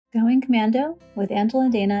Going Commando with Angela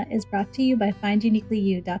and Dana is brought to you by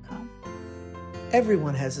FindUniquelyYou.com.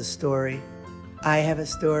 Everyone has a story. I have a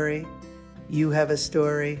story. You have a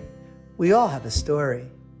story. We all have a story.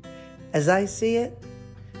 As I see it,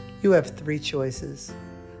 you have three choices.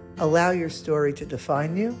 Allow your story to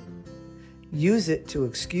define you, use it to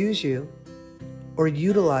excuse you, or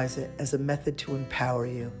utilize it as a method to empower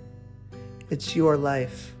you. It's your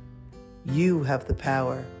life. You have the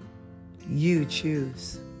power. You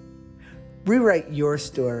choose. Rewrite your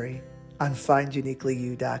story on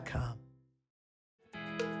FindUniquelyYou.com.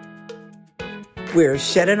 We're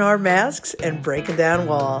shedding our masks and breaking down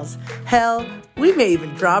walls. Hell, we may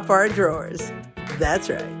even drop our drawers. That's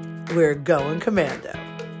right. We're going Commando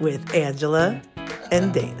with Angela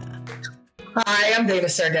and Dana. Hi, I'm Dana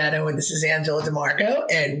Sardano, and this is Angela DeMarco,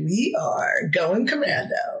 and we are Going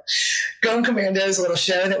Commando. Going Commando is a little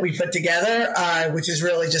show that we put together, which is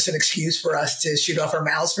really just an excuse for us to shoot off our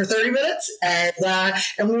mouths for 30 minutes, and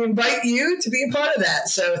we invite you to be a part of that.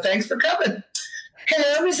 So thanks for coming.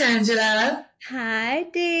 Hello, Miss Angela. Hi,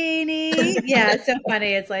 Danny. Yeah, it's so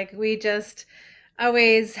funny. It's like we just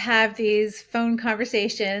always have these phone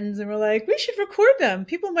conversations and we're like, we should record them.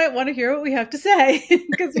 People might want to hear what we have to say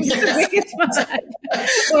because we think it's fun.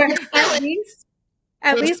 Or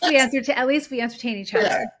at least we entertain each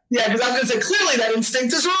other. Yeah, because I'm going to say clearly that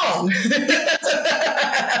instinct is wrong.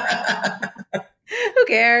 Who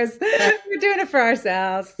cares? We're doing it for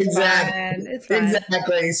ourselves. It's fun.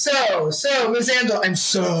 Exactly. So Miss Angela, I'm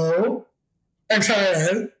so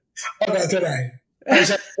excited about today. I'm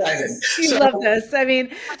so excited. You love this. I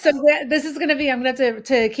mean, so this is going to be, I'm going to have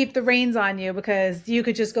to keep the reins on you because you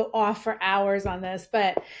could just go off for hours on this.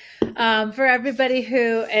 But for everybody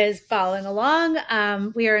who is following along,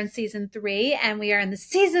 we are in season 3 and we are in the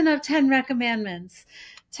season of 10 Recommandments.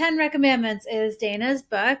 10 Recommandments is Dana's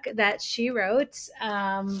book that she wrote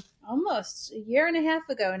almost a year and a half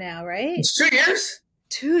ago now, right? It's 2 years.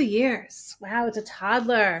 2 years. Wow, it's a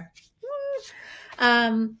toddler.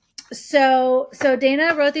 So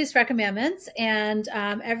Dana wrote these recommandments, and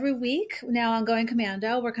every week now on Going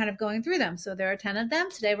Commando, we're kind of going through them. So there are 10 of them.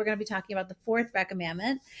 Today we're going to be talking about the 4th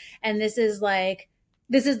recommandment, and this is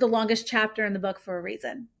the longest chapter in the book for a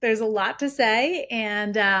reason. There's a lot to say,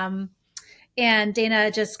 and Dana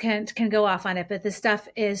just can go off on it, but this stuff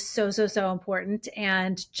is so important.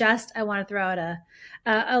 And just I want to throw out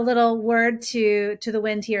a little word to the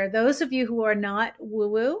wind here. Those of you who are not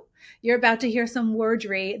woo-woo, you're about to hear some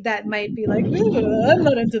wordry that might be like, I'm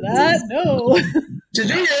not into that. No. Did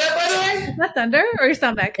you hear that, by the way? Is that thunder or your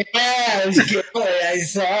stomach? Yeah, it was good. I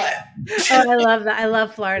saw it. Oh, I love that. I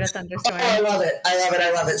love Florida thunderstorm. Oh, I love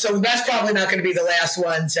it. So that's probably not going to be the last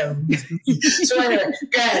one. So anyway,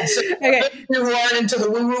 go ahead. So okay. We're on into the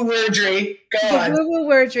woo-woo wordry. Go on. The woo-woo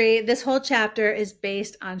wordry. This whole chapter is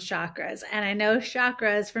based on chakras. And I know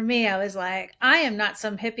chakras, for me, I was like, I am not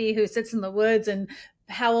some hippie who sits in the woods and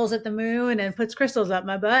howls at the moon and puts crystals up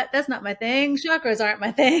my butt. That's not my thing. Chakras aren't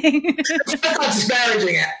my thing. I'm not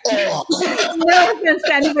disparaging at all. No offense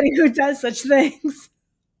to anybody who does such things.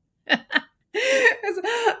 I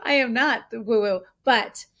am not woo-woo,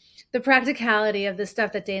 but the practicality of the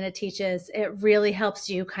stuff that Dana teaches, it really helps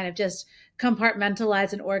you kind of just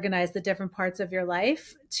compartmentalize and organize the different parts of your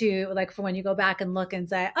life to, like, for when you go back and look and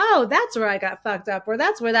say, oh, that's where I got fucked up, or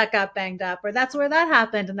that's where that got banged up, or that's where that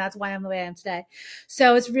happened, and that's why I'm the way I am today.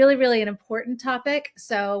 So it's really an important topic.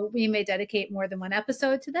 So we may dedicate more than one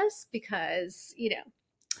episode to this because,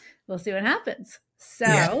 we'll see what happens.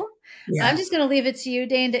 So yeah. I'm just going to leave it to you,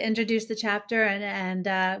 Dane, to introduce the chapter,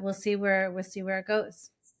 and we'll see where it goes.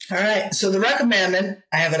 All right. So the recommandment,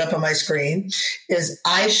 I have it up on my screen, is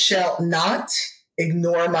I shall not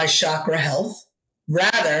ignore my chakra health.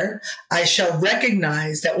 Rather, I shall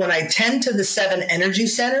recognize that when I tend to the 7 energy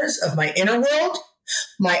centers of my inner world,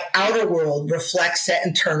 my outer world reflects that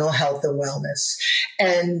internal health and wellness.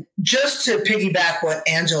 And just to piggyback what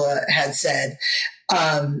Angela had said,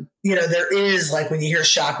 there is, like, when you hear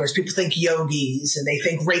chakras, people think yogis and they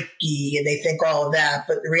think Reiki and they think all of that.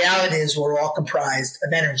 But the reality is we're all comprised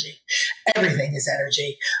of energy. Everything is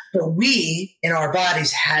energy. But we in our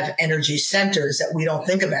bodies have energy centers that we don't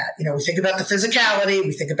think about. We think about the physicality,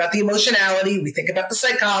 we think about the emotionality, we think about the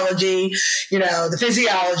psychology, the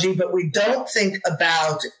physiology, but we don't think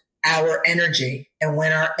about our energy. And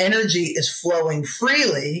when our energy is flowing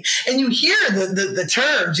freely, and you hear the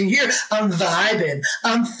terms, you hear, I'm vibing,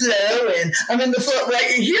 I'm flowing, I'm in the flow,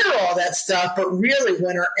 right? You hear all that stuff, but really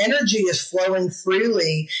when our energy is flowing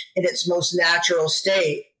freely in its most natural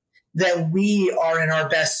state, then we are in our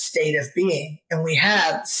best state of being. And we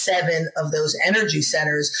have 7 of those energy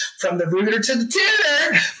centers, from the rooter to the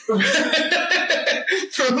tuner,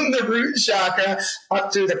 from the root chakra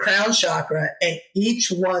up through the crown chakra. And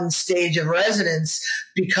each one stage of resonance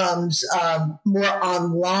becomes more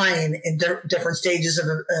online in different stages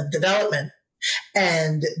of development.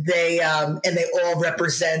 And they all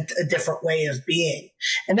represent a different way of being.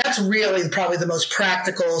 And that's really probably the most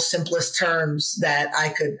practical, simplest terms that I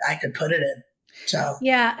could put it in. So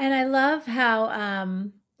yeah, and I love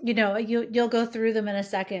how you'll go through them in a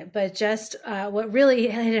second, but just what really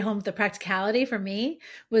hit home with the practicality for me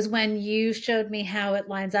was when you showed me how it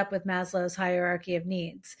lines up with Maslow's hierarchy of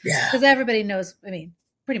needs. yeah, Because everybody knows, I mean,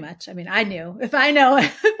 pretty much. I mean, I knew if I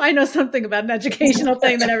know something about an educational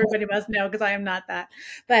thing, then everybody must know, because I am not that.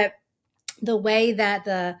 But the way that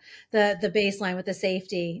the baseline with the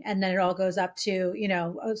safety, and then it all goes up to,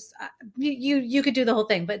 you could do the whole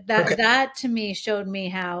thing, but that to me showed me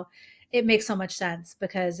how it makes so much sense,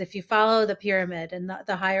 because if you follow the pyramid and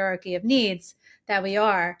the hierarchy of needs that we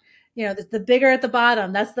are, the bigger at the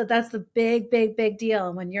bottom, that's the big deal.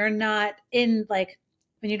 And when you're not in, like,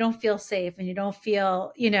 when you don't feel safe and you don't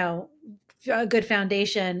feel, a good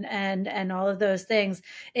foundation and all of those things,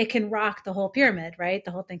 it can rock the whole pyramid, right?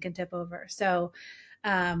 The whole thing can tip over. So,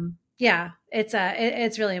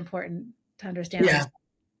 it's really important to understand. yeah.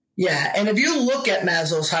 Yeah. And if you look at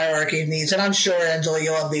Maslow's hierarchy of needs, and I'm sure, Angela,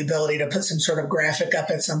 you'll have the ability to put some sort of graphic up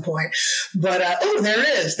at some point, but, there it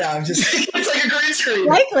is. No, I'm just, it's like a green screen.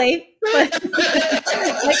 Likely.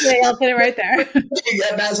 Likely, I'll put it right there.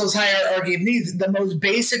 Maslow's hierarchy of needs, the most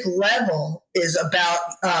basic level is about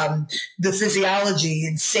the physiology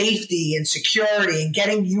and safety and security and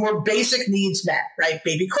getting your basic needs met, right?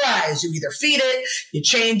 Baby cries, you either feed it, you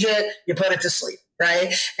change it, you put it to sleep.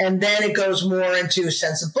 Right. And then it goes more into a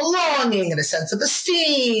sense of belonging and a sense of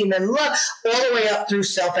esteem and love, all the way up through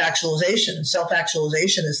self-actualization. And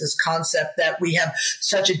self-actualization is this concept that we have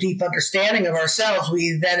such a deep understanding of ourselves,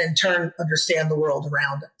 we then in turn understand the world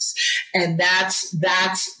around us. And that's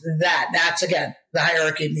again, the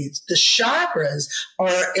hierarchy of needs. The chakras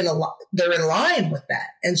they're in line with that.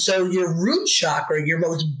 And so your root chakra, your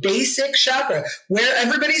most basic chakra, where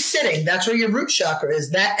everybody's sitting, that's where your root chakra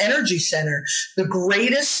is, that energy center, the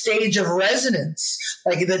greatest stage of resonance,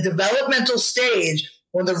 like the developmental stage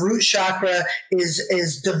when the root chakra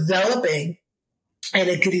is developing. And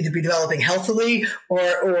it could either be developing healthily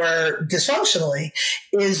or dysfunctionally,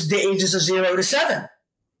 is the ages of 0 to 7.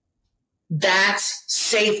 That's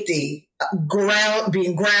safety,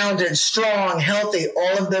 being grounded, strong, healthy,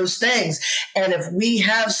 all of those things. And if we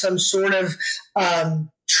have some sort of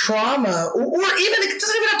trauma, or even, it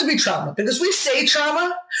doesn't even have to be trauma, because we say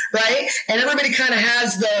trauma, right? And everybody kind of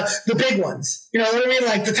has the big ones, you know what I mean?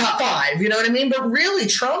 Like the top 5, you know what I mean? But really,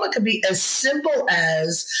 trauma could be as simple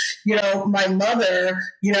as, my mother,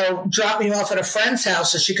 dropped me off at a friend's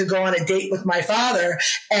house so she could go on a date with my father,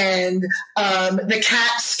 and the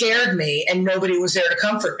cat scared me and nobody was there to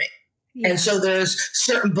comfort me. Yeah. And so there's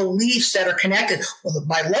certain beliefs that are connected. Well,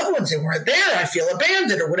 my loved ones, they weren't there. I feel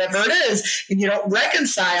abandoned, or whatever it is. And you don't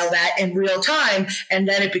reconcile that in real time. And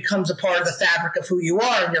then it becomes a part of the fabric of who you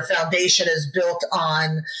are. And your foundation is built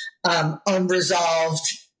on unresolved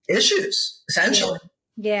issues, essentially.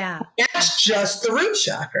 Yeah. That's just the root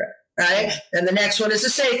chakra. Right. And the next one is the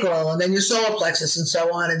sacral, and then your solar plexus, and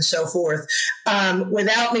so on and so forth.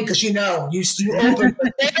 Without me, because you open for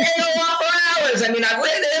hours. I mean, I've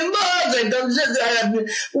written in books, I've done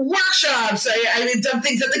workshops, I've done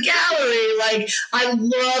things at the gallery. Like, I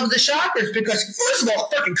love the chakras because, first of all,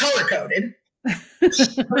 freaking color coded.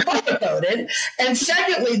 And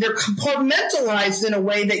secondly, they're compartmentalized in a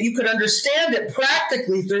way that you could understand it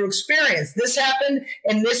practically through experience. This happened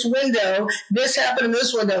in this window, this happened in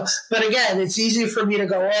this window. But again, it's easy for me to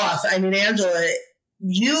go off. I mean, Angela,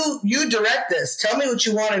 you direct this. Tell me what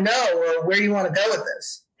you want to know, or where you want to go with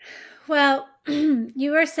this. Well,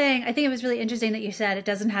 you were saying, I think it was really interesting that you said it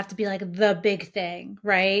doesn't have to be like the big thing,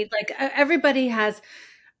 right? Like, everybody has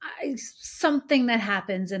something that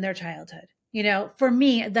happens in their childhood. For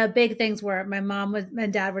me, the big things were my mom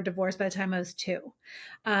and dad were divorced by the time I was 2.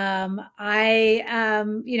 By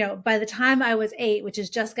the time I was 8, which is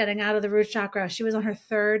just getting out of the root chakra, she was on her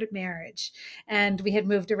 3rd marriage, and we had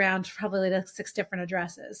moved around probably like 6 different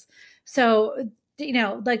addresses. So,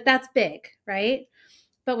 like, that's big, right?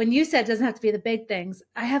 But when you said it doesn't have to be the big things,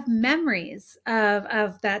 I have memories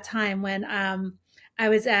of that time when I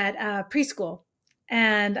was at preschool.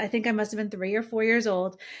 And I think I must have been 3 or 4 years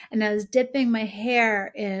old. And I was dipping my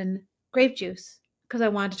hair in grape juice because I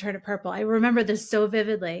wanted to turn it purple. I remember this so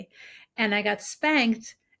vividly. And I got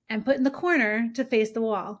spanked and put in the corner to face the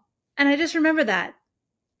wall. And I just remember that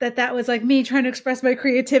was like me trying to express my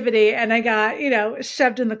creativity, and I got,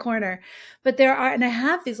 shoved in the corner. But and I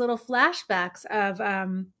have these little flashbacks of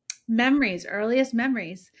memories, earliest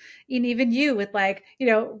memories. And even you with like,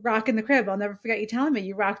 rocking the crib. I'll never forget you telling me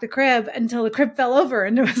you rocked the crib until the crib fell over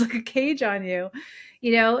and there was like a cage on you.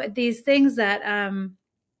 These things that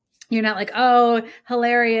you're not like, oh,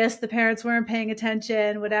 hilarious, the parents weren't paying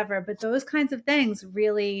attention, whatever. But those kinds of things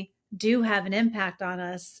really do have an impact on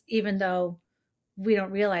us, even though we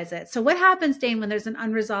don't realize it. So what happens, Dane, when there's an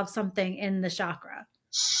unresolved something in the chakra?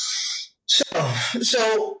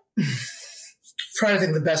 So trying to think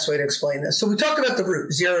of the best way to explain this. So we talked about the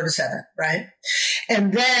root, 0 to 7, right?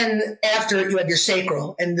 And then after you have your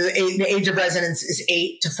sacral, and the age of resonance is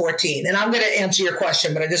 8 to 14. And I'm going to answer your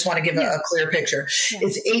question, but I just want to give a clear picture. Yeah.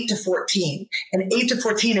 It's 8 to 14. And 8 to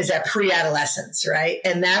 14 is that pre-adolescence, right?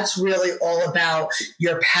 And that's really all about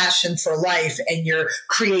your passion for life and your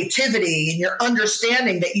creativity and your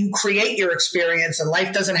understanding that you create your experience and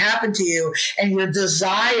life doesn't happen to you, and your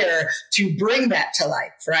desire to bring that to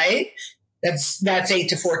life, right? That's 8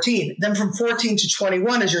 to 14. Then from 14 to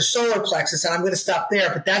 21 is your solar plexus. And I'm going to stop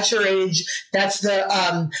there, but that's your age. That's the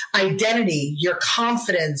identity, your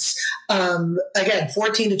confidence. Again,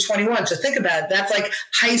 14 to 21. So think about it. That's like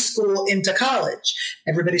high school into college.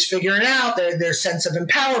 Everybody's figuring out their sense of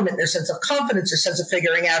empowerment, their sense of confidence, their sense of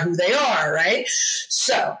figuring out who they are, right?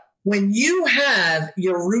 So when you have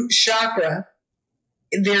your root chakra,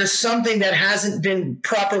 there's something that hasn't been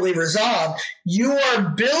properly resolved, you are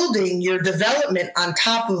building your development on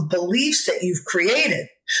top of beliefs that you've created.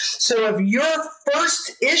 So if your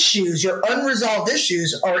first issues, your unresolved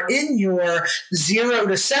issues, are in your 0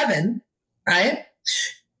 to 7, right?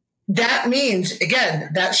 That means,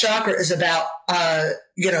 again, that chakra is about,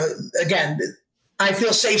 again, I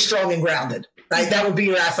feel safe, strong, and grounded. Right? That would be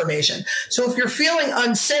your affirmation. So if you're feeling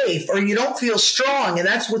unsafe or you don't feel strong, and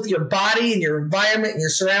that's with your body and your environment and your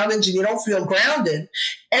surroundings, and you don't feel grounded,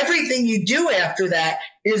 everything you do after that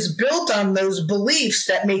is built on those beliefs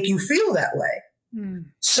that make you feel that way.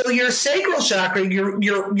 So your sacral chakra,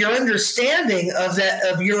 your understanding of that,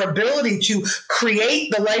 of your ability to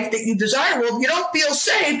create the life that you desire. Well, if you don't feel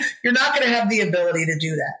safe, you're not going to have the ability to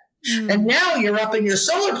do that. And now you're up in your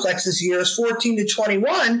solar plexus years, 14 to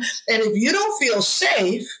 21. And if you don't feel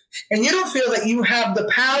safe and you don't feel that you have the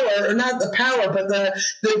power, or not the power, but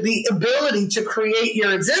the ability to create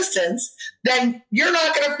your existence, then you're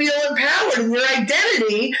not going to feel empowered, and your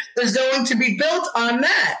identity is going to be built on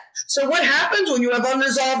that. So what happens when you have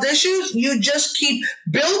unresolved issues? You just keep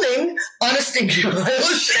building on a stinking pile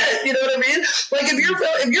of shit. You know what I mean? Like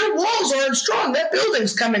if your walls aren't strong, that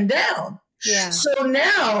building's coming down. Yeah. So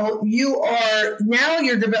now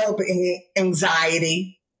you're developing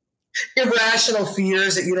anxiety, irrational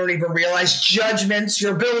fears that you don't even realize, judgments,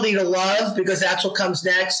 your ability to love, because that's what comes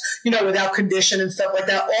next, without condition and stuff like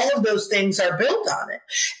that. All of those things are built on it.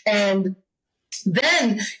 And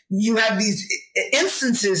then you have these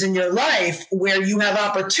instances in your life where you have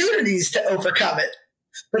opportunities to overcome it.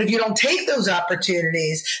 But if you don't take those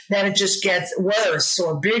opportunities, then it just gets worse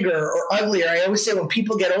or bigger or uglier. I always say when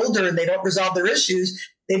people get older and they don't resolve their issues,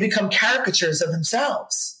 they become caricatures of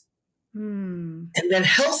themselves. And then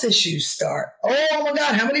health issues start. Oh my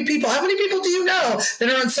God, how many people do you know that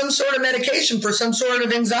are on some sort of medication for some sort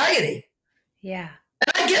of anxiety? Yeah.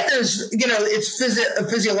 And I get there's, it's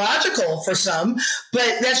physiological for some,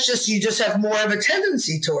 but that's just, you just have more of a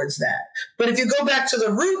tendency towards that. But if you go back to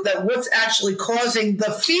the root, that what's actually causing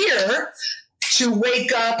the fear to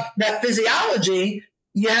wake up that physiology,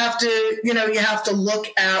 you have to look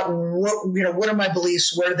at what are my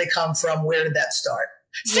beliefs? Where did they come from? Where did that start?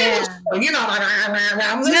 Yeah. No,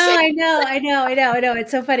 I know. It's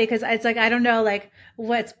so funny because it's like, I don't know, like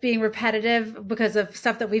what's being repetitive because of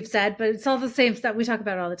stuff that we've said, but it's all the same stuff. We talk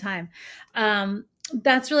about it all the time.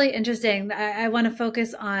 That's really interesting. I want to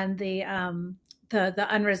focus on the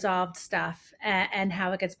unresolved stuff and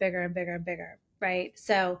how it gets bigger and bigger and bigger. Right.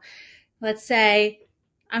 So let's say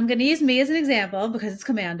I'm going to use me as an example because it's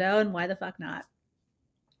Commando, and why the fuck not?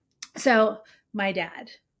 So my dad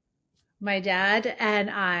and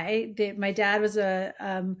my dad was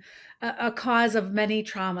a cause of many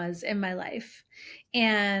traumas in my life.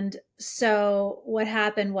 And so what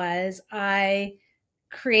happened was I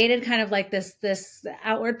created kind of like this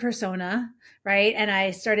outward persona, right? And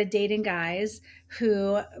I started dating guys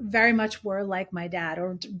who very much were like my dad,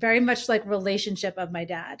 or very much like relationship of my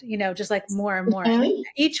dad, just like more and more. Mm-hmm.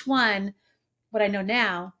 Each one, what I know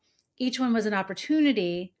now, each one was an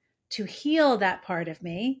opportunity to heal that part of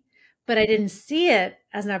me. But I didn't see it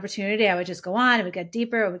as an opportunity. I would just go on, it would get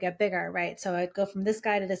deeper, it would get bigger, right? So I'd go from this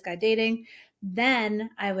guy to this guy dating. Then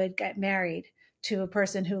I would get married to a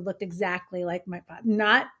person who looked exactly like my father,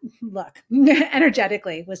 not look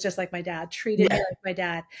energetically, was just like my dad, treated me like my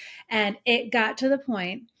dad. And it got to the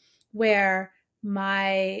point where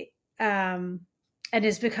my, and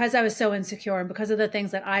it's because I was so insecure and because of the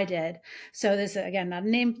things that I did. So this, again,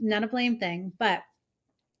 not a blame thing, but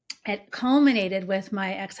it culminated with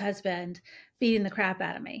my ex-husband beating the crap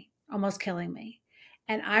out of me, almost killing me.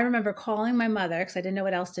 And I remember calling my mother because I didn't know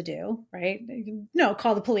what else to do, right? No,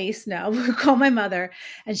 call the police. No, call my mother.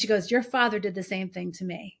 And she goes, your father did the same thing to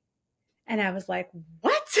me. And I was like,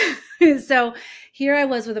 what? So here I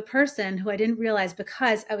was with a person who I didn't realize,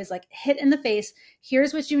 because I was like hit in the face.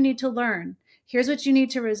 Here's what you need to learn. Here's what you need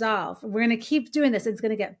to resolve. We're going to keep doing this. It's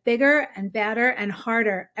going to get bigger and badder and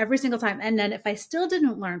harder every single time. And then if I still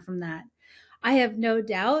didn't learn from that, I have no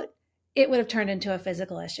doubt it would have turned into a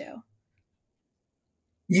physical issue.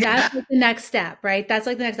 That's like the next step, right? That's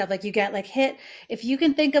like the next step. Like you get like hit. If you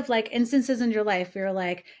can think of like instances in your life where you're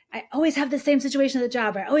like, I always have the same situation at the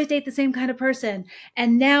job, or I always date the same kind of person.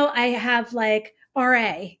 And now I have like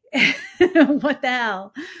RA. What the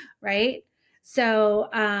hell? Right. So,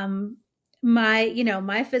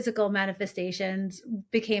 my physical manifestations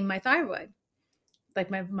became my thyroid, like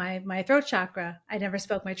my throat chakra. I never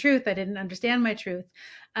spoke my truth. I didn't understand my truth.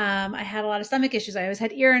 I had a lot of stomach issues. I always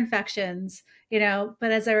had ear infections,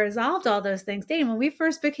 but as I resolved all those things, Dane, when we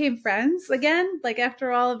first became friends again, like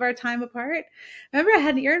after all of our time apart, I remember I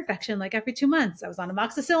had an ear infection like every 2 months. I was on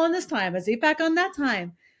amoxicillin this time, a Z-Pack on that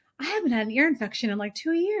time. I haven't had an ear infection in like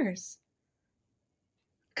 2 years.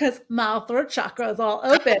 Because my throat chakra is all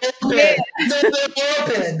open. They're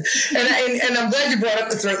open. And I'm glad you brought up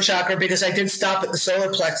the throat chakra, because I did stop at the solar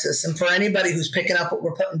plexus. And for anybody who's picking up what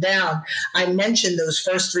we're putting down, I mentioned those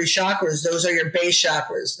first 3 chakras. Those are your base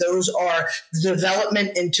chakras. Those are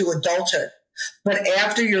development into adulthood. But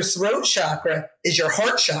after your throat chakra is your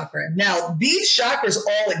heart chakra. Now, these chakras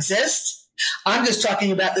all exist. I'm just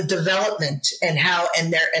talking about the development and how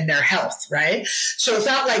and their health, right? So it's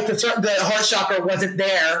not like the heart chakra wasn't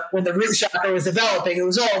there when the root chakra was developing. It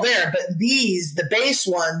was all there. But the base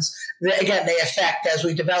ones, again, they affect as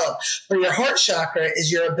we develop. But your heart chakra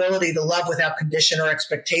is your ability to love without condition or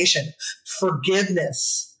expectation,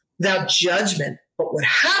 forgiveness, without judgment. But what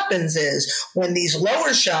happens is when these lower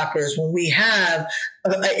chakras, when we have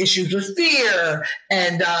issues with fear,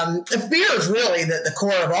 and fear is really the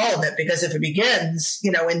core of all of it, because if it begins,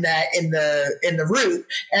 in the root,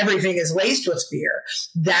 everything is laced with fear.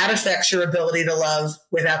 That affects your ability to love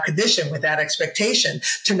without condition, without expectation,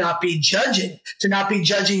 to not be judging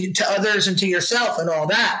to others and to yourself and all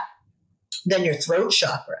that. Then your throat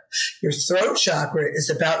chakra. Your throat chakra is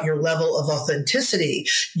about your level of authenticity.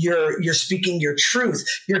 You're speaking your truth.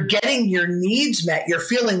 You're getting your needs met. You're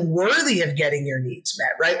feeling worthy of getting your needs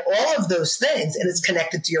met, right? All of those things. And it's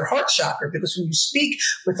connected to your heart chakra, because when you speak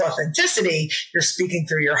with authenticity, you're speaking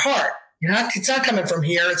through your heart. It's not coming from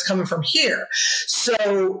here. It's coming from here.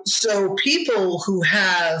 So people who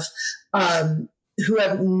have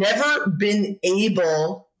never been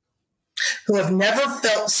able, who have never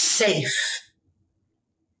felt safe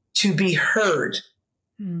to be heard.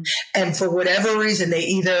 And for whatever reason, they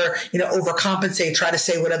either, overcompensate, try to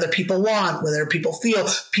say what other people want, what other people feel,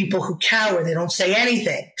 people who cower, they don't say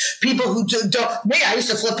anything. People who don't, me, I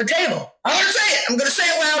used to flip the table. I'm going to say it. I'm going to say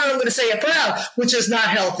it loud, or I'm going to say it proud, which is not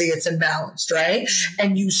healthy. It's imbalanced, right?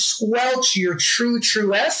 And you squelch your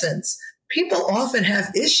true essence. People often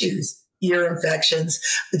have issues, ear infections,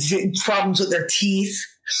 problems with their teeth.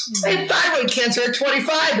 I had thyroid cancer at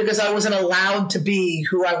 25 because I wasn't allowed to be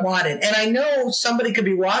who I wanted. And I know somebody could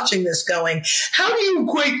be watching this going, how do you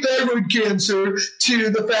equate thyroid cancer to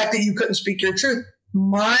the fact that you couldn't speak your truth?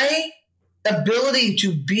 My ability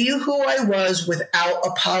to be who I was without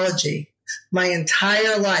apology my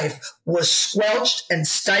entire life was squelched and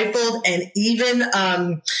stifled, and even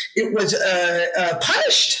it was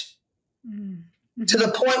punished. To the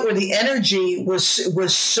point where the energy was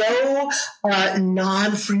so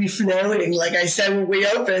non-free flowing, like I said when we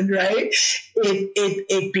opened, right?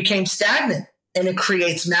 It became stagnant, and it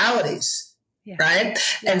creates maladies, right?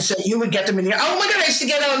 Yeah. And so you would get them in the, oh my God, I used to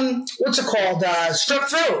get what's it called, strep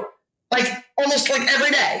throat, like almost like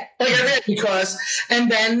every day, because,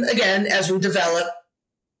 and then again, as we develop,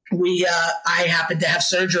 I happen to have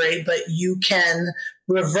surgery, but you can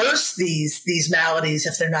reverse these maladies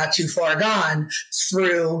if they're not too far gone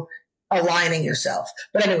through aligning yourself.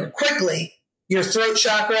 But anyway, quickly, your throat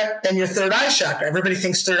chakra, then your third eye chakra. Everybody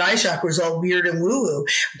thinks third eye chakra is all weird and woo-woo.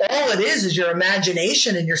 All it is your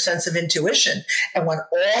imagination and your sense of intuition. And when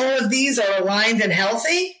all of these are aligned and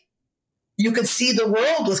healthy, you can see the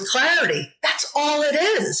world with clarity. That's That's all it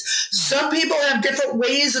is. Some people have different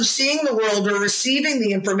ways of seeing the world or receiving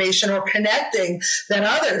the information or connecting than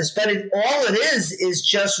others. But all it is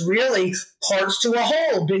just really parts to a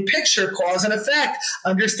whole, big picture, cause and effect,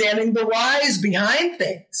 understanding the whys behind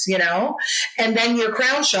things, and then your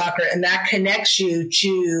crown chakra, and that connects you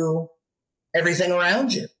to everything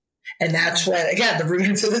around you. And that's when, again, the root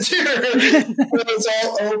into the tube, it's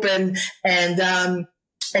all open,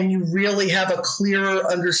 and you really have a clearer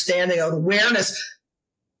understanding of awareness.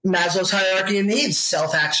 Maslow's hierarchy of needs,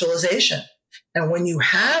 self-actualization. And when you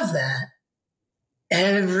have that,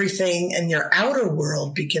 everything in your outer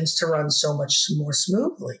world begins to run so much more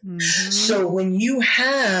smoothly. Mm-hmm. So when you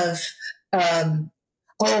have,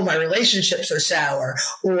 my relationships are sour,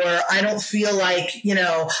 or I don't feel like,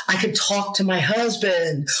 I can talk to my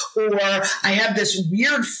husband, or I have this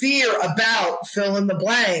weird fear about fill in the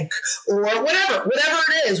blank, or whatever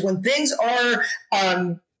it is, when things are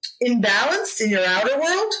imbalanced in your outer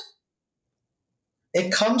world, it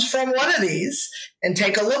comes from one of these, and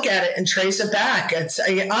take a look at it and trace it back.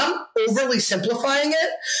 I'm overly simplifying it,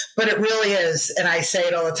 but it really is. And I say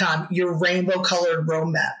it all the time, your rainbow colored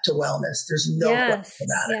roadmap to wellness. There's no question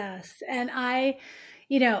about it. Yes. And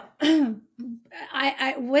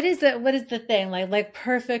what is the thing? Like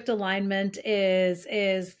perfect alignment is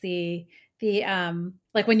the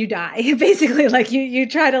like when you die, basically, like you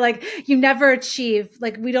try to, you never achieve,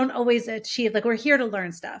 we don't always achieve, we're here to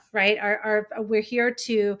learn stuff, right? We're here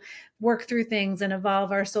to work through things and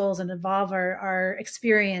evolve our souls and evolve our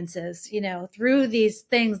experiences, through these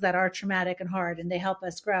things that are traumatic and hard, and they help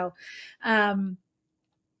us grow.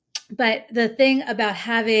 But the thing about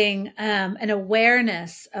having an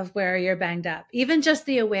awareness of where you're banged up, even just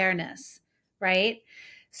the awareness, right?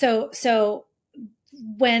 So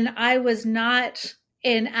when I was not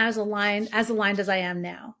in as aligned as I am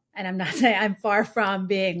now, and I'm not saying, I'm far from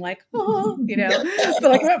being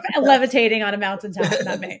levitating on a mountaintop,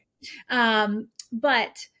 not me.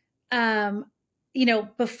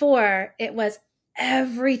 Before it was,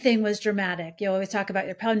 everything was dramatic. You always talk about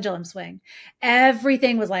your pendulum swing.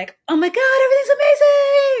 Everything was like, oh my God, everything's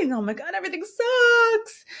amazing. Oh my God, everything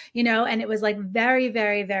sucks. And it was very,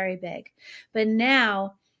 very, very big. But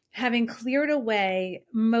now, having cleared away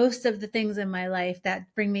most of the things in my life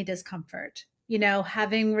that bring me discomfort,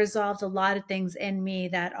 having resolved a lot of things in me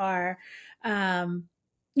that are,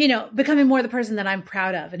 becoming more the person that I'm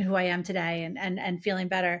proud of and who I am today, and feeling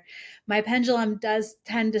better. My pendulum does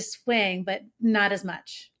tend to swing, but not as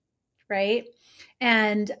much. Right.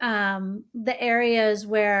 And the areas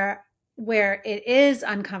where it is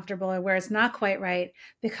uncomfortable, or where it's not quite right,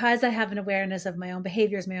 because I have an awareness of my own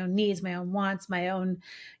behaviors, my own needs, my own wants, my own,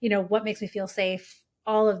 what makes me feel safe,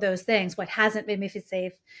 all of those things, what hasn't made me feel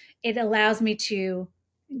safe, it allows me to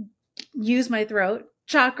use my throat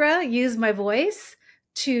chakra, use my voice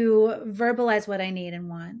to verbalize what I need and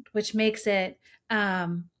want, which makes it,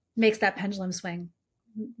 makes that pendulum swing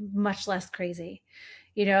much less crazy.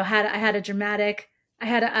 I had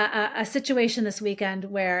a situation this weekend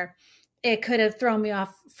where it could have thrown me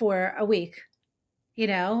off for a week,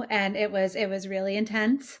 and it was really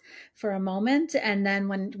intense for a moment. And then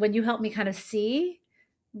when you helped me kind of see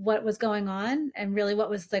what was going on, and really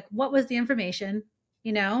what was the information,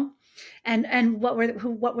 and what were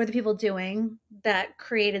the people doing that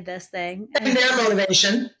created this thing, and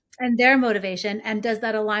their motivation. And does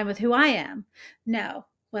that align with who I am? No.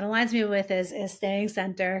 What aligns me with is staying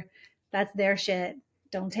center. That's their shit.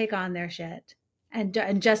 Don't take on their shit,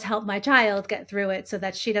 and just help my child get through it so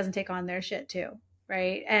that she doesn't take on their shit too.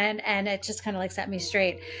 Right. And it just kind of set me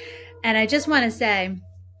straight. And I just want to say,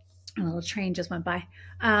 a little train just went by.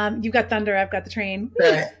 You've got thunder. I've got the train.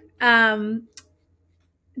 Right.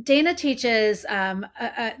 Dana teaches,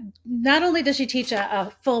 not only does she teach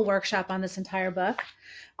a full workshop on this entire book,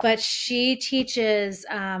 but she teaches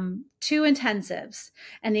 2 intensives,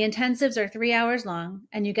 and the intensives are 3 hours long,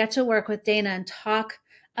 and you get to work with Dana and talk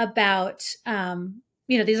about,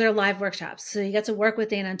 these are live workshops. So you get to work with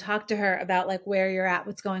Dana and talk to her about where you're at,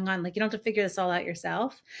 what's going on. You don't have to figure this all out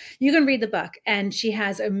yourself. You can read the book, and she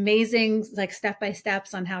has amazing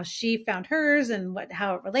step-by-steps on how she found hers and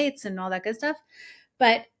how it relates and all that good stuff.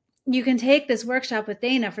 But you can take this workshop with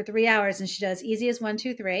Dana for 3 hours, and she does easy as 1,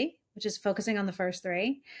 2, 3, which is focusing on the first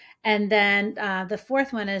 3. And then the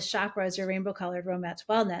fourth one is Chakras, your rainbow colored romance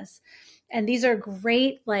wellness. And these are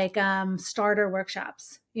great, starter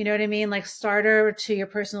workshops. You know what I mean? Starter to your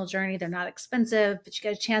personal journey. They're not expensive, but you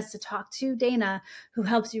get a chance to talk to Dana, who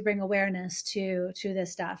helps you bring awareness to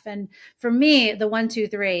this stuff. And for me, the 1, 2,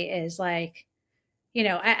 3 is the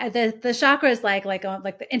chakra is like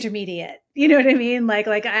the intermediate. You know what I mean?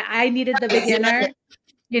 I needed the beginner.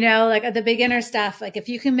 like the beginner stuff, like if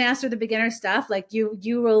you can master the beginner stuff, like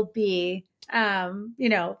you will be,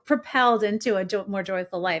 propelled into a more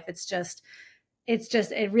joyful life.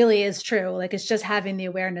 It really is true. Like it's just having the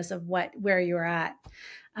awareness of where you're at.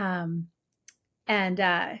 And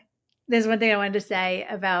there's one thing I wanted to say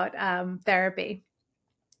about therapy.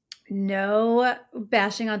 No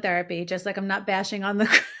bashing on therapy, just like I'm not bashing on the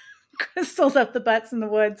crystals up the butts in the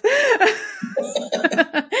woods.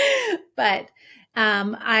 But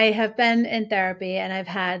I have been in therapy and I've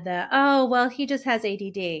had he just has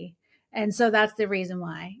ADD. And so that's the reason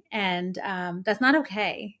why. And that's not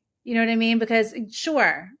okay. You know what I mean? Because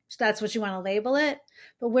sure, that's what you want to label it.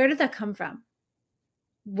 But where did that come from?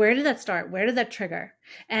 Where did that start? Where did that trigger?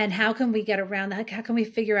 And how can we get around that? How can we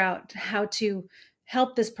figure out how to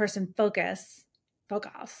help this person focus?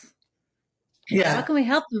 Yeah. How can we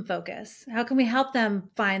help them focus? How can we help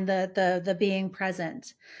them find the being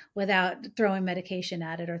present without throwing medication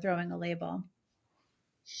at it or throwing a label?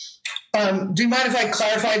 Do you mind if I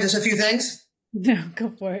clarify just a few things? No,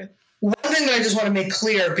 go for it. One thing that I just want to make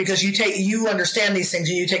clear, because you understand these things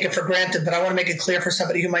and you take it for granted, but I want to make it clear for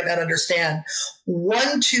somebody who might not understand.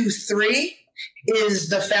 1, 2, 3 is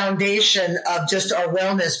the foundation of just our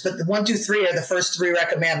wellness, but the 1, 2, 3 are the first 3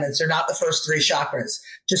 recommendments. They're not the first 3 chakras,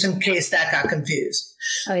 just in case that got confused.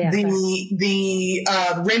 Oh, yeah, the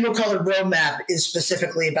rainbow colored roadmap is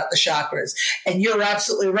specifically about the chakras. And you're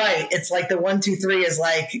absolutely right. It's like the 1, 2, 3 is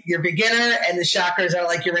like your beginner and the chakras are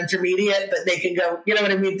like your intermediate, but they can go, you know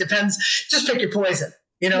what I mean? It depends. Just pick your poison.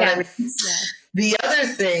 You know what I mean? Yes. The other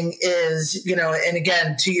thing is, and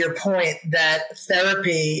again, to your point that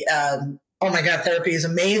therapy, oh my God, therapy is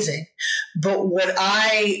amazing. But what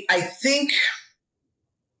I think,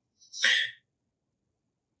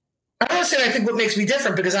 I don't want to say I think what makes me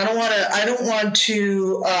different, because I don't want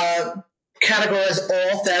to categorize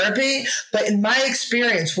all therapy, but in my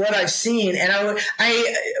experience, what I've seen, and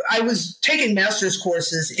I was taking master's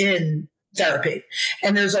courses in therapy,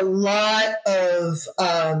 and there's a lot of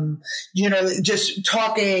just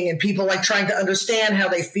talking and people like trying to understand how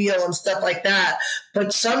they feel and stuff like that.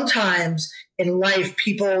 But sometimes in life,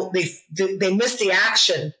 people they miss the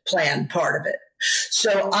action plan part of it.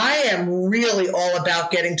 So I am really all about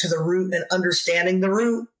getting to the root and understanding the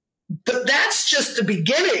root. But that's just the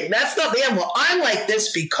beginning. That's not the end. Well, I'm like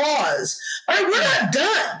this because, all right, we're not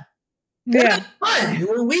done. Yeah.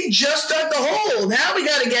 Done. We just dug the hole. Now we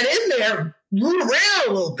got to get in there, root around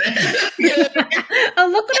a little bit. Oh,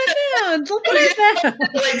 look what I found. Look what I found.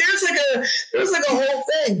 Like there's like a whole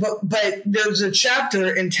thing. But there's a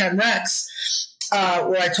chapter in 10 Recs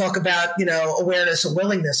where I talk about, awareness and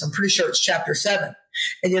willingness. I'm pretty sure it's chapter 7.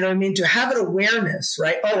 And you know what I mean? To have an awareness,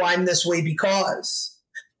 right? Oh, I'm this way because.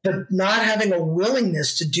 But not having a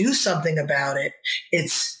willingness to do something about it,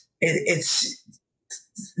 it's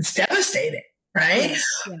devastating, right?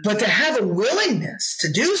 Yeah. But to have a willingness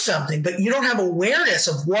to do something, but you don't have awareness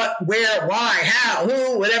of what, where, why, how,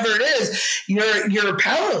 who, whatever it is, you're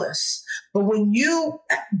powerless. But when you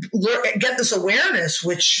get this awareness,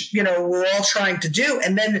 which, we're all trying to do,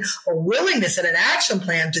 and then a willingness and an action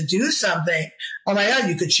plan to do something, oh my God,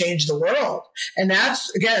 you could change the world. And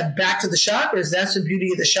that's, again, back to the chakras. That's the beauty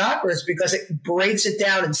of the chakras, because it breaks it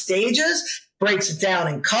down in stages, breaks it down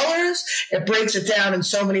in colors, it breaks it down in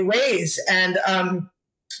so many ways. And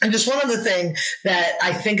just one other thing that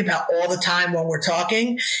I think about all the time when we're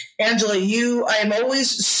talking, Angela, I am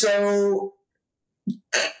always so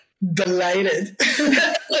delighted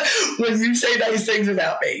when you say nice things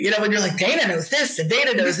about me. When you're like, Dana knows this and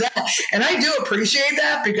Dana knows that. And I do appreciate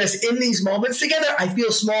that, because in these moments together, I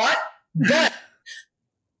feel smart, but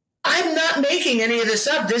I'm not making any of this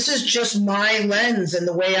up. This is just my lens and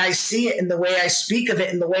the way I see it and the way I speak of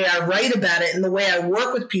it and the way I write about it and the way I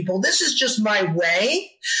work with people. This is just my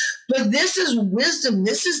way. But this is wisdom.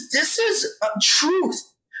 This is truth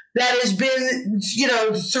that has been,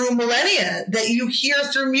 through millennia, that you hear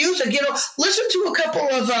through music. Listen to a couple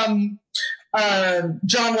of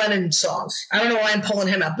John Lennon songs. I don't know why I'm pulling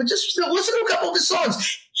him out, but just listen to a couple of his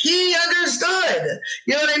songs. He understood.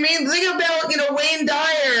 You know what I mean? Think about, Wayne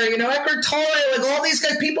Dyer, Eckhart Tolle, like all these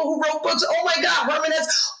guys, people who wrote books. Oh my God, Herman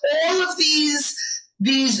Hesse, all of these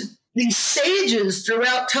sages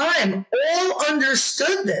throughout time all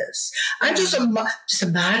understood this. I'm just a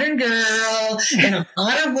modern girl in a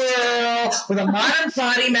modern world with a modern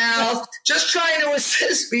potty mouth, just trying to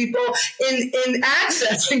assist people in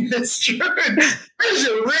accessing this truth. This is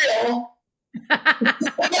real.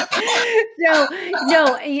 No,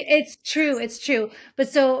 no, it's true. It's true. But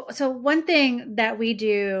so one thing that we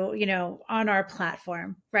do, on our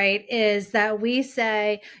platform, right, is that we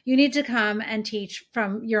say you need to come and teach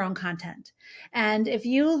from your own content. And if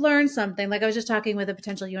you learn something, like I was just talking with a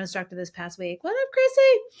potential U instructor this past week. What up,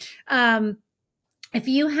 Chrissy? If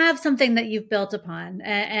you have something that you've built upon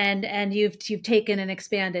and you've taken and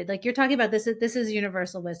expanded, like you're talking about, this is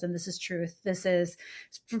universal wisdom, this is truth, this is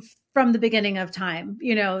from the beginning of time,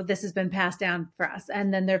 this has been passed down for us,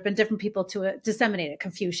 and then there have been different people to disseminate it,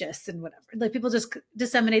 Confucius and whatever, like people just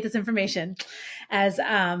disseminate this information as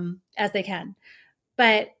they can.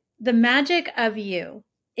 But the magic of you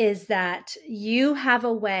is that you have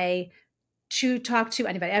a way to talk to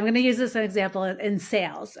anybody. I'm going to use this as an example in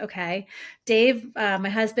sales. Okay. Dave, my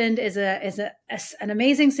husband is an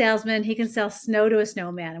amazing salesman. He can sell snow to a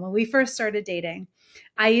snowman. And when we first started dating,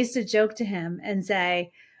 I used to joke to him and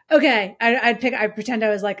say, okay, I'd pretend I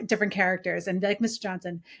was like different characters and be like, Mr.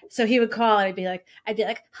 Johnson. So he would call and I'd be like,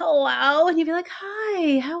 hello. And he'd be like,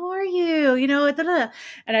 hi, how are you?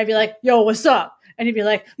 And I'd be like, yo, what's up? And he'd be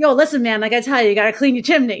like, yo, listen, man, like I tell you got to clean your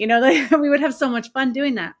chimney. Like we would have so much fun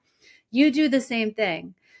doing that. You do the same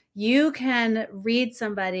thing. You can read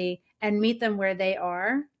somebody and meet them where they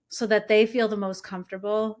are so that they feel the most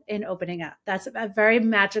comfortable in opening up. That's a very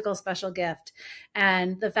magical, special gift.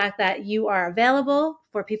 And the fact that you are available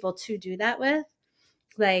for people to do that with,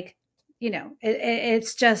 like,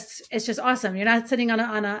 it's just awesome. You're not sitting on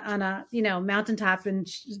a mountaintop and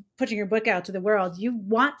putting your book out to the world. You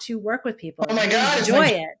want to work with people. Oh my God, enjoy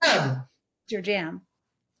it. It's your jam.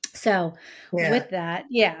 So with that,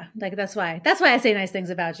 like that's why I say nice things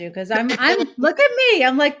about you, because I'm look at me,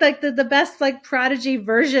 I'm like the best like prodigy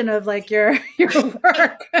version of like your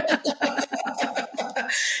work.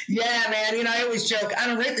 Yeah, man. I always joke, I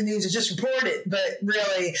don't write the news, I just report it. But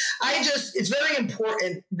really, it's very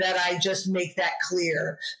important that I just make that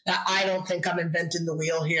clear that I don't think I'm inventing the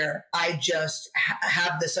wheel here. I just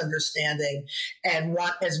have this understanding and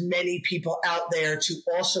want as many people out there to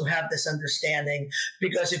also have this understanding.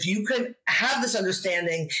 Because if you could have this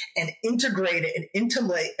understanding and integrate it and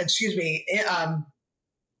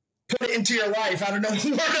put it into your life. I don't know what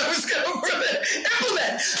word I was going to put it.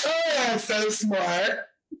 Implement. Oh, that's so smart.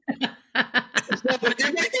 So when you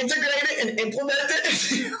can integrate it and implement it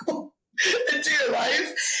into your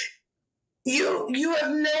life, you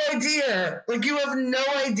have no idea. Like, you have no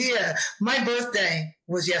idea. My birthday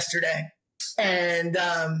was yesterday. And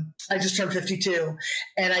I just turned 52.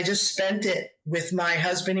 And I just spent it with my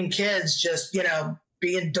husband and kids, just,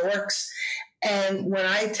 being dorks. And when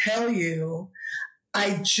I tell you,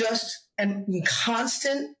 I just am in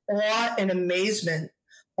constant awe and amazement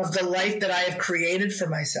of the life that I have created for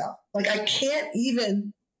myself. Like, I can't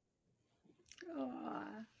even. Oh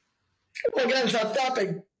my God, stop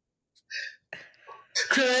stopping.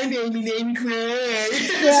 Cry, baby, cry.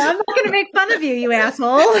 Yeah, I'm not going to make fun of you, you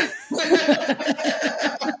asshole.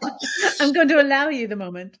 I'm going to allow you the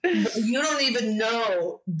moment. You don't even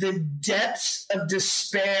know the depths of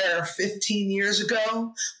despair 15 years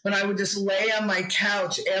ago when I would just lay on my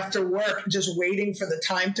couch after work, just waiting for the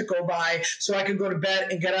time to go by so I could go to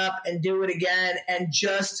bed and get up and do it again. And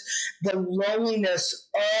just the loneliness.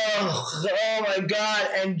 Oh my God.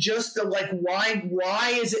 And just the like, why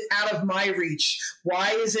is it out of my reach?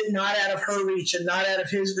 Why is it not out of her reach and not out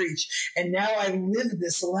of his reach? And now I live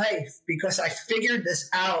this life because I figured this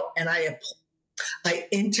out and I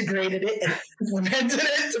integrated it and implemented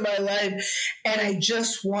it into my life. And I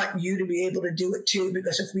just want you to be able to do it too,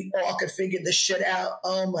 because if we all could figure this shit out,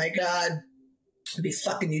 oh my God, it'd be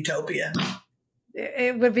fucking utopia.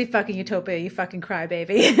 It would be fucking utopia, you fucking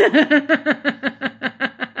crybaby.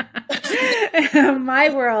 My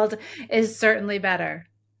world is certainly better.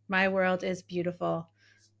 My world is beautiful.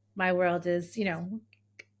 My world is,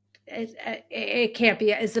 it can't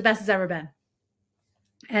be, it's the best it's ever been.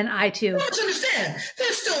 And I too. Don't understand.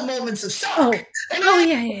 There's still moments of suck.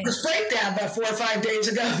 Yeah. This breakdown about 4 or 5 days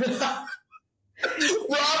ago.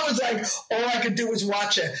 Rob was like, all I could do was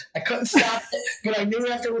watch it. I couldn't stop it, but I knew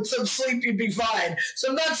after with some sleep you'd be fine. So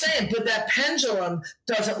I'm not saying, but that pendulum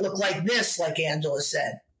doesn't look like this, like Angela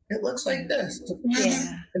said. It looks like this.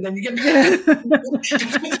 Yeah. And then you get back.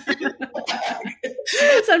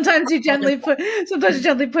 Sometimes you gently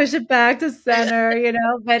push it back to center,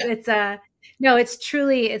 but it's no, it's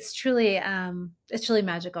truly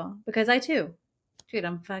magical, because I too, dude,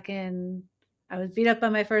 I was beat up by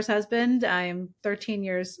my first husband. I'm 13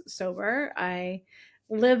 years sober. I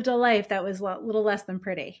lived a life that was a little less than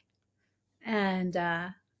pretty. And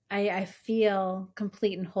I feel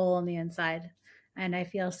complete and whole on the inside. And I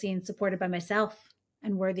feel seen, supported by myself,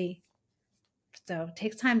 and worthy So it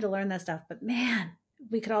takes time to learn that stuff. But man,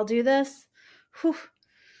 we could all do this. Whew.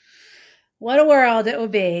 What a world it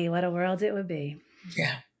would be. What a world it would be.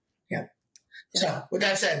 Yeah. Yeah. So with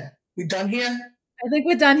that said, we done here? I think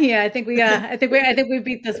we're done here. I think we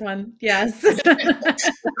beat this one. Yes.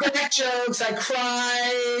 Crack jokes. I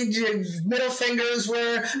cried. Middle fingers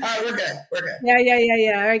were. We're good. We're good.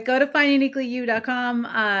 Yeah. All right. Go to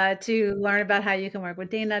finduniquelyyou.com to learn about how you can work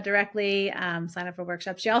with Dana directly. Sign up for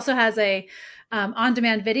workshops. She also has a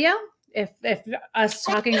on-demand video. If us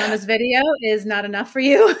talking on this video is not enough for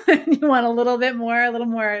you, and you want a little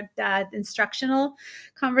more instructional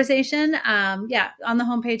conversation, on the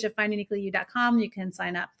homepage of finduniquelyyou.com, you can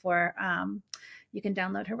sign up for, you can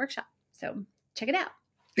download her workshop. So check it out.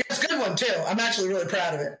 Yeah, it's a good one too. I'm actually really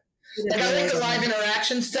proud of it. Like, I like the live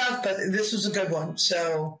interaction stuff, but this was a good one.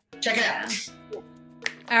 So check it out.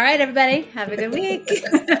 All right, everybody. Have a good week.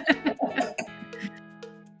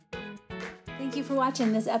 Thank you for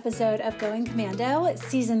watching this episode of Going Commando,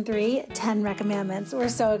 Season 3, 10 Recommandments. We're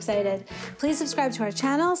so excited. Please subscribe to our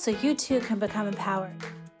channel so you too can become empowered.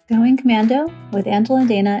 Going Commando with Angela and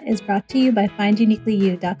Dana is brought to you by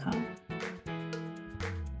finduniquelyyou.com.